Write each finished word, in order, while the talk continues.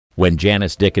When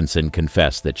Janice Dickinson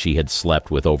confessed that she had slept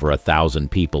with over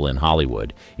 1,000 people in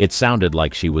Hollywood, it sounded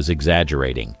like she was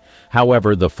exaggerating.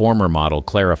 However, the former model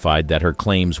clarified that her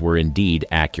claims were indeed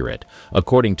accurate.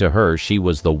 According to her, she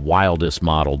was the wildest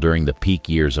model during the peak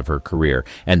years of her career,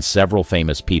 and several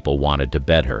famous people wanted to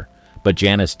bed her. But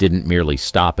Janice didn't merely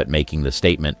stop at making the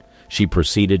statement. She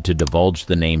proceeded to divulge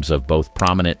the names of both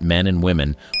prominent men and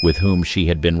women with whom she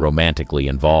had been romantically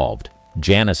involved.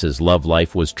 Janice's love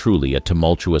life was truly a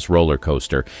tumultuous roller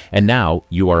coaster, and now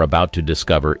you are about to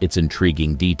discover its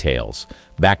intriguing details.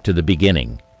 Back to the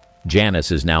beginning.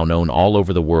 Janice is now known all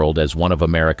over the world as one of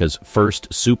America's first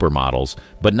supermodels,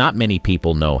 but not many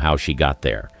people know how she got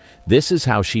there. This is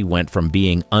how she went from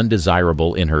being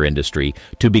undesirable in her industry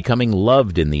to becoming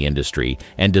loved in the industry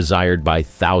and desired by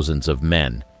thousands of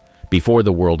men. Before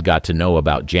the world got to know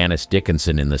about Janice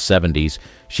Dickinson in the 70s,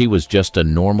 she was just a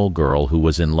normal girl who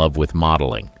was in love with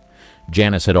modeling.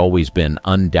 Janice had always been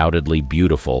undoubtedly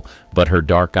beautiful, but her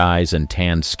dark eyes and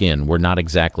tanned skin were not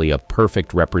exactly a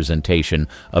perfect representation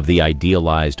of the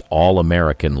idealized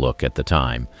all-American look at the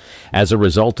time. As a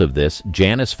result of this,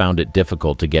 Janice found it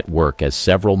difficult to get work as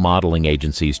several modeling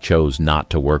agencies chose not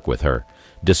to work with her.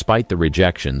 Despite the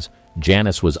rejections,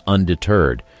 Janice was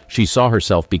undeterred. She saw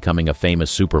herself becoming a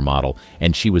famous supermodel,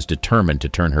 and she was determined to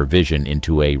turn her vision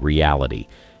into a reality.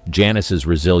 Janice's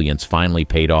resilience finally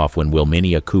paid off when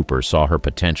Wilmenia Cooper saw her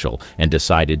potential and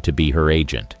decided to be her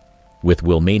agent. With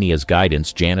Wilmenia's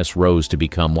guidance, Janice rose to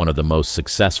become one of the most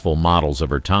successful models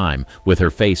of her time, with her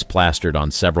face plastered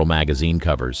on several magazine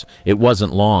covers. It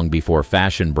wasn't long before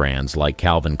fashion brands like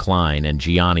Calvin Klein and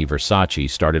Gianni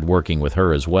Versace started working with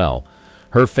her as well.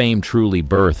 Her fame truly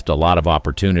birthed a lot of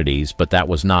opportunities, but that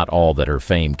was not all that her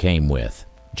fame came with.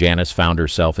 Janice found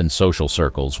herself in social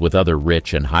circles with other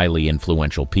rich and highly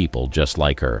influential people just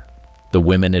like her. The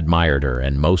women admired her,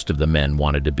 and most of the men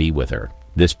wanted to be with her.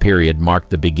 This period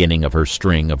marked the beginning of her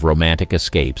string of romantic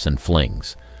escapes and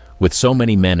flings. With so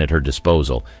many men at her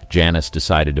disposal, Janice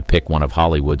decided to pick one of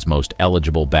Hollywood's most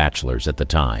eligible bachelors at the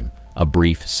time, a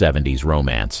brief 70s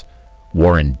romance.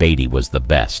 Warren Beatty was the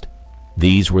best.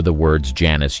 These were the words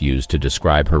Janice used to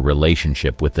describe her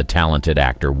relationship with the talented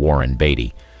actor Warren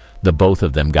Beatty. The both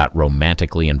of them got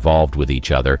romantically involved with each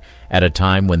other at a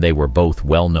time when they were both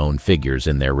well-known figures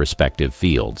in their respective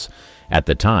fields. At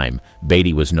the time,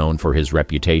 Beatty was known for his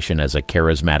reputation as a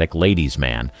charismatic ladies'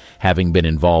 man, having been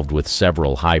involved with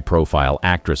several high-profile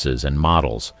actresses and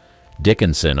models.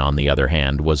 Dickinson, on the other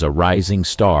hand, was a rising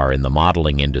star in the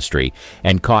modeling industry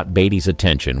and caught Beatty's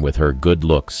attention with her good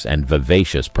looks and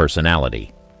vivacious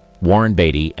personality. Warren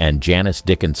Beatty and Janice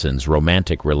Dickinson's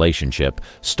romantic relationship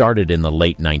started in the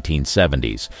late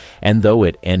 1970s, and though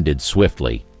it ended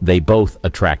swiftly, they both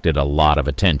attracted a lot of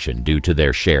attention due to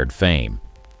their shared fame.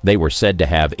 They were said to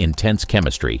have intense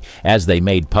chemistry as they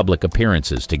made public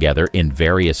appearances together in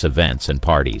various events and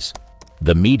parties.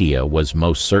 The media was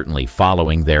most certainly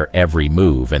following their every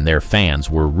move, and their fans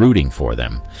were rooting for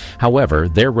them. However,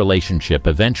 their relationship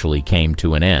eventually came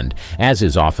to an end, as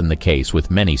is often the case with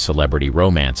many celebrity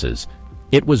romances.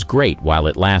 It was great while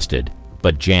it lasted,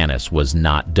 but Janice was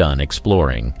not done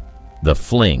exploring. The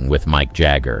fling with Mick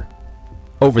Jagger.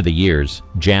 Over the years,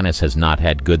 Janice has not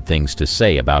had good things to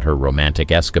say about her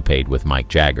romantic escapade with Mick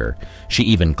Jagger. She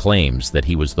even claims that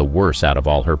he was the worst out of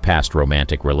all her past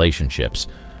romantic relationships.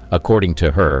 According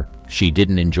to her, she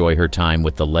didn't enjoy her time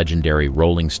with the legendary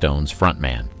Rolling Stones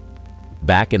frontman.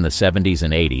 Back in the 70s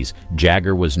and 80s,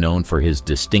 Jagger was known for his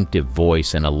distinctive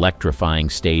voice and electrifying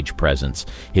stage presence.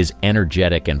 His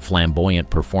energetic and flamboyant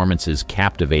performances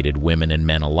captivated women and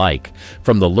men alike.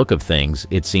 From the look of things,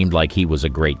 it seemed like he was a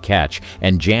great catch,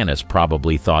 and Janice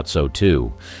probably thought so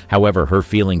too. However, her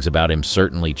feelings about him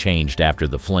certainly changed after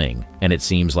the fling, and it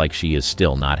seems like she is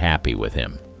still not happy with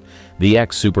him. The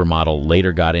ex-supermodel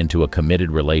later got into a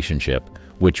committed relationship,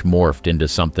 which morphed into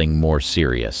something more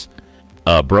serious.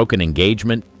 A broken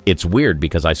engagement? It's weird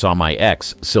because I saw my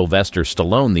ex, Sylvester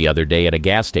Stallone, the other day at a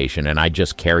gas station and I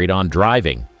just carried on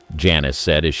driving, Janice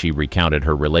said as she recounted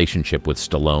her relationship with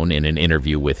Stallone in an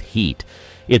interview with Heat.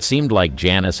 It seemed like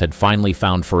Janice had finally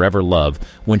found forever love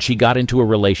when she got into a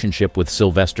relationship with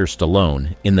Sylvester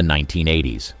Stallone in the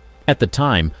 1980s. At the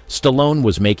time, Stallone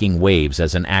was making waves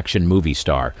as an action movie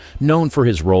star, known for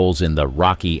his roles in the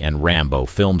Rocky and Rambo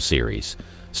film series.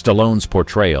 Stallone's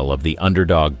portrayal of the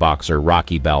underdog boxer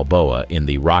Rocky Balboa in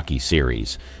the Rocky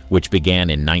series, which began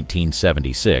in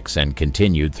 1976 and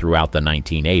continued throughout the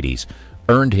 1980s,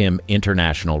 earned him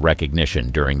international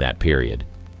recognition during that period.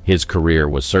 His career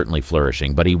was certainly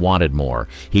flourishing, but he wanted more.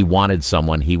 He wanted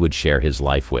someone he would share his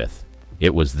life with.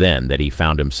 It was then that he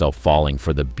found himself falling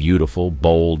for the beautiful,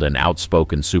 bold, and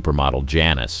outspoken supermodel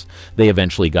Janice. They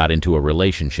eventually got into a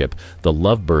relationship, the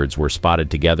lovebirds were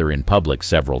spotted together in public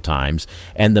several times,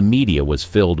 and the media was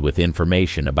filled with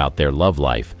information about their love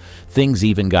life. Things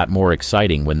even got more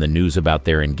exciting when the news about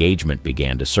their engagement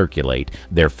began to circulate.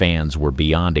 Their fans were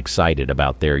beyond excited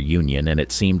about their union, and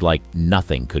it seemed like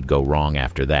nothing could go wrong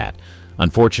after that.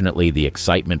 Unfortunately, the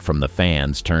excitement from the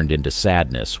fans turned into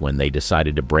sadness when they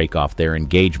decided to break off their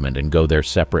engagement and go their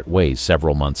separate ways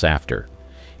several months after.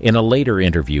 In a later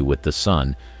interview with The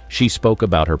Sun, she spoke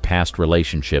about her past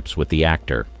relationships with the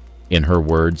actor. In her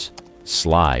words,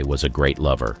 "Sly was a great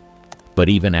lover." But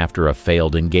even after a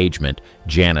failed engagement,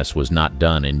 Janice was not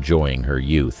done enjoying her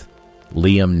youth.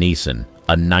 Liam Neeson,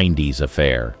 a 90s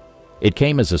affair. It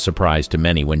came as a surprise to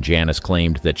many when Janice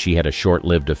claimed that she had a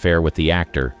short-lived affair with the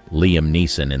actor Liam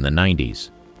Neeson in the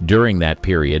 90s. During that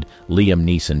period, Liam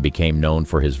Neeson became known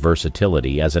for his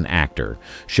versatility as an actor,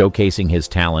 showcasing his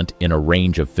talent in a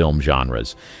range of film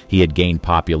genres. He had gained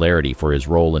popularity for his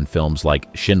role in films like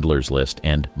Schindler's List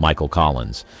and Michael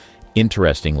Collins.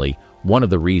 Interestingly, one of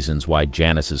the reasons why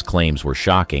Janice's claims were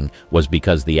shocking was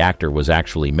because the actor was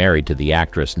actually married to the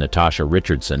actress Natasha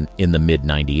Richardson in the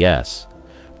mid-90s.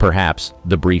 Perhaps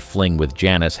the brief fling with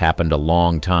Janice happened a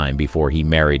long time before he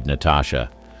married Natasha.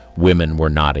 Women were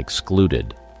not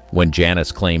excluded. When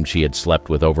Janice claimed she had slept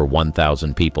with over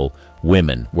 1,000 people,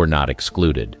 women were not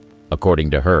excluded.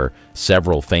 According to her,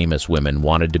 several famous women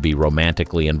wanted to be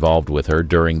romantically involved with her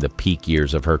during the peak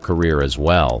years of her career as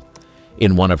well.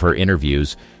 In one of her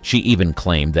interviews, she even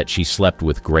claimed that she slept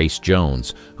with Grace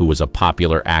Jones, who was a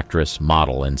popular actress,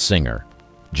 model, and singer.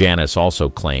 Janice also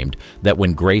claimed that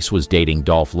when Grace was dating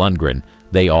Dolph Lundgren,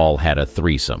 they all had a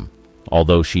threesome.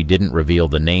 Although she didn't reveal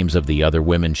the names of the other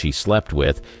women she slept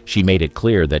with, she made it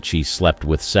clear that she slept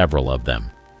with several of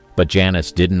them. But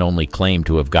Janice didn't only claim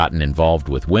to have gotten involved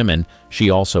with women, she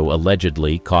also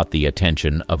allegedly caught the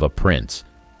attention of a prince,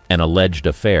 an alleged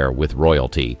affair with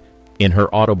royalty. In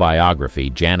her autobiography,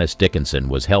 Janice Dickinson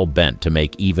was hell-bent to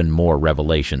make even more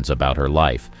revelations about her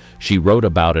life. She wrote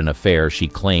about an affair she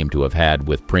claimed to have had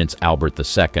with Prince Albert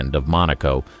II of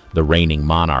Monaco, the reigning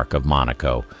monarch of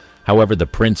Monaco. However, the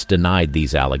prince denied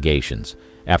these allegations.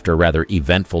 After a rather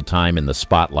eventful time in the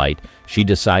spotlight, she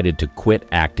decided to quit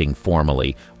acting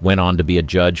formally, went on to be a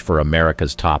judge for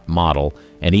America's Top Model,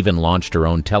 and even launched her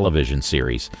own television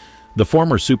series. The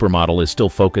former supermodel is still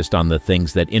focused on the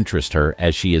things that interest her,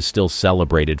 as she is still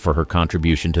celebrated for her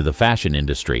contribution to the fashion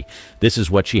industry. This is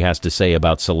what she has to say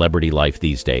about celebrity life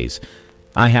these days.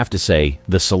 "I have to say,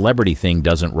 the celebrity thing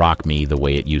doesn't rock me the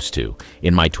way it used to.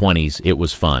 In my 20s, it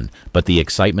was fun, but the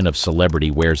excitement of celebrity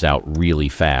wears out really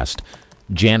fast."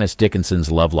 Janice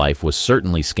Dickinson's love life was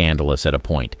certainly scandalous at a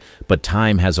point, but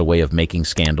time has a way of making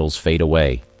scandals fade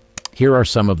away. Here are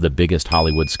some of the biggest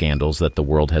Hollywood scandals that the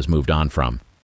world has moved on from.